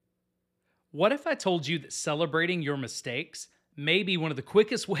What if I told you that celebrating your mistakes may be one of the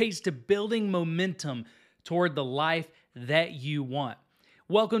quickest ways to building momentum toward the life that you want?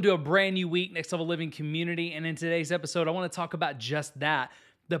 Welcome to a brand new week, Next Level Living community. And in today's episode, I want to talk about just that,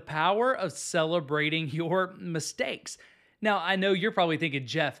 the power of celebrating your mistakes. Now, I know you're probably thinking,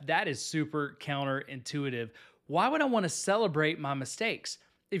 Jeff, that is super counterintuitive. Why would I want to celebrate my mistakes?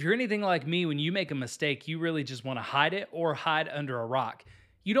 If you're anything like me, when you make a mistake, you really just want to hide it or hide under a rock.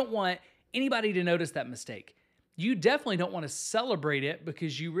 You don't want anybody to notice that mistake. You definitely don't want to celebrate it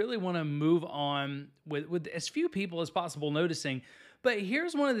because you really want to move on with as few people as possible noticing. But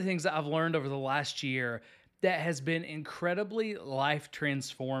here's one of the things that I've learned over the last year that has been incredibly life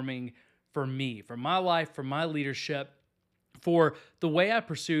transforming for me, for my life, for my leadership, for the way I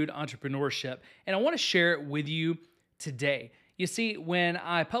pursued entrepreneurship. And I want to share it with you today. You see, when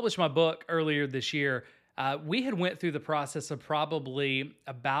I published my book earlier this year, we had went through the process of probably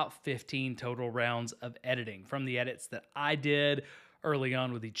about 15 total rounds of editing, from the edits that I did early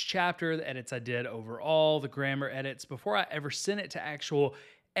on with each chapter, the edits I did overall, the grammar edits, before I ever sent it to actual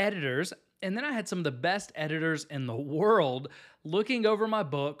editors. And then I had some of the best editors in the world looking over my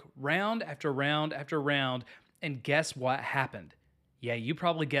book round after round after round. And guess what happened? Yeah, you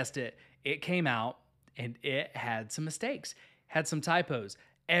probably guessed it. It came out and it had some mistakes, had some typos.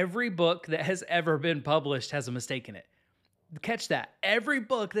 Every book that has ever been published has a mistake in it. Catch that. Every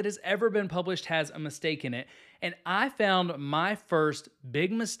book that has ever been published has a mistake in it. And I found my first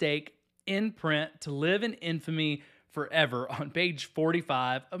big mistake in print to live in infamy forever on page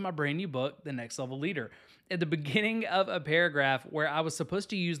 45 of my brand new book, The Next Level Leader. At the beginning of a paragraph where I was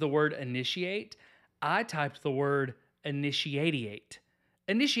supposed to use the word initiate, I typed the word initiatiate.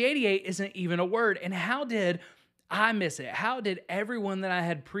 Initiatiate isn't even a word. And how did I miss it? How did everyone that I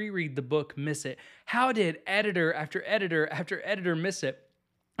had pre-read the book miss it? How did editor after editor after editor miss it?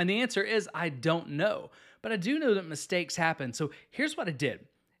 And the answer is, I don't know. But I do know that mistakes happen. So here's what I did.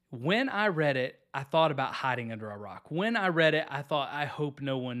 When I read it, I thought about hiding under a rock. When I read it, I thought, I hope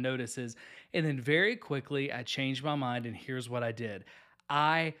no one notices. And then very quickly, I changed my mind, and here's what I did.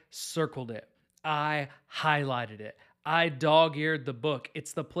 I circled it. I highlighted it. I dog-eared the book.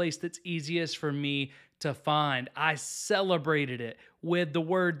 It's the place that's easiest for me to find. I celebrated it with the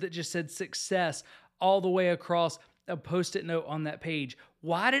word that just said success all the way across a Post-it note on that page.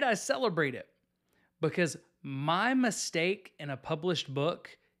 Why did I celebrate it? Because my mistake in a published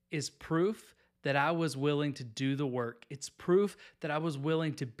book is proof that I was willing to do the work. It's proof that I was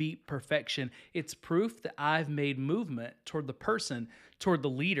willing to beat perfection. It's proof that I've made movement toward the person, toward the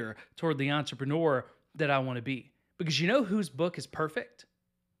leader, toward the entrepreneur that I want to be. Because you know whose book is perfect?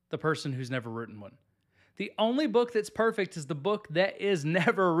 The person who's never written one. The only book that's perfect is the book that is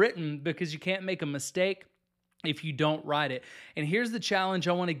never written, because you can't make a mistake if you don't write it. And here's the challenge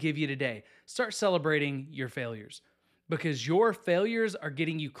I want to give you today. Start celebrating your failures, because your failures are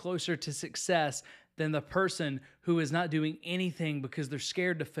getting you closer to success than the person who is not doing anything because they're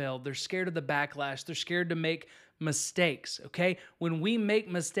scared to fail. They're scared of the backlash. They're scared to make mistakes, okay? When we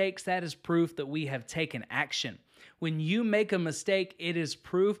make mistakes, that is proof that we have taken action. When you make a mistake, it is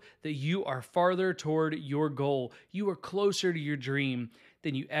proof that you are farther toward your goal. You are closer to your dream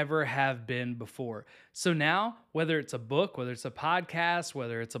than you ever have been before. So now, whether it's a book, whether it's a podcast,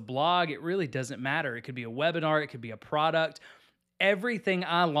 whether it's a blog, it really doesn't matter. It could be a webinar, it could be a product. Everything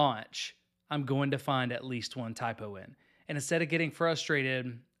I launch, I'm going to find at least one typo in. And instead of getting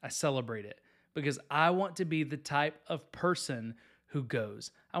frustrated, I celebrate it, because I want to be the type of person who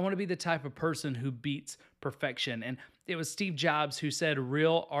goes. I want to be the type of person who beats perfection. And it was Steve Jobs who said,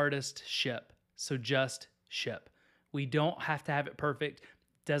 real artists ship, so just ship. We don't have to have it perfect.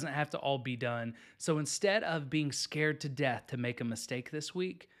 It doesn't have to all be done. So instead of being scared to death to make a mistake this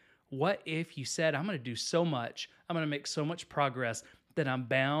week, what if you said, I'm going to do so much, I'm going to make so much progress that I'm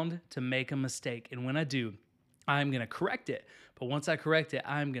bound to make a mistake. And when I do, I'm going to correct it. But once I correct it,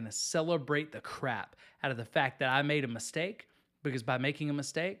 I'm going to celebrate the crap out of the fact that I made a mistake, because by making a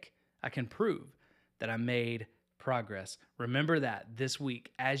mistake, I can prove that I made progress. Remember that this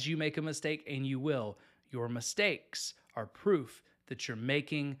week, as you make a mistake, and you will, your mistakes are proof that you're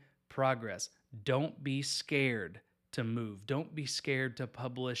making progress. Don't be scared to move. Don't be scared to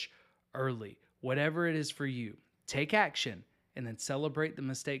publish early. Whatever it is for you, take action and then celebrate the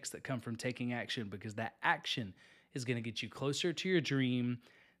mistakes that come from taking action, because that action is going to get you closer to your dream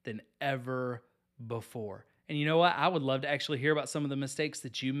than ever before. And you know what? I would love to actually hear about some of the mistakes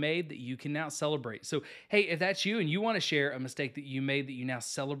that you made that you can now celebrate. So, hey, if that's you and you want to share a mistake that you made that you now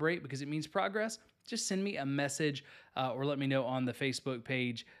celebrate because it means progress, just send me a message or let me know on the Facebook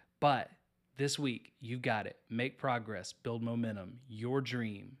page. But This week, you've got it. Make progress, build momentum. Your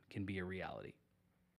dream can be a reality.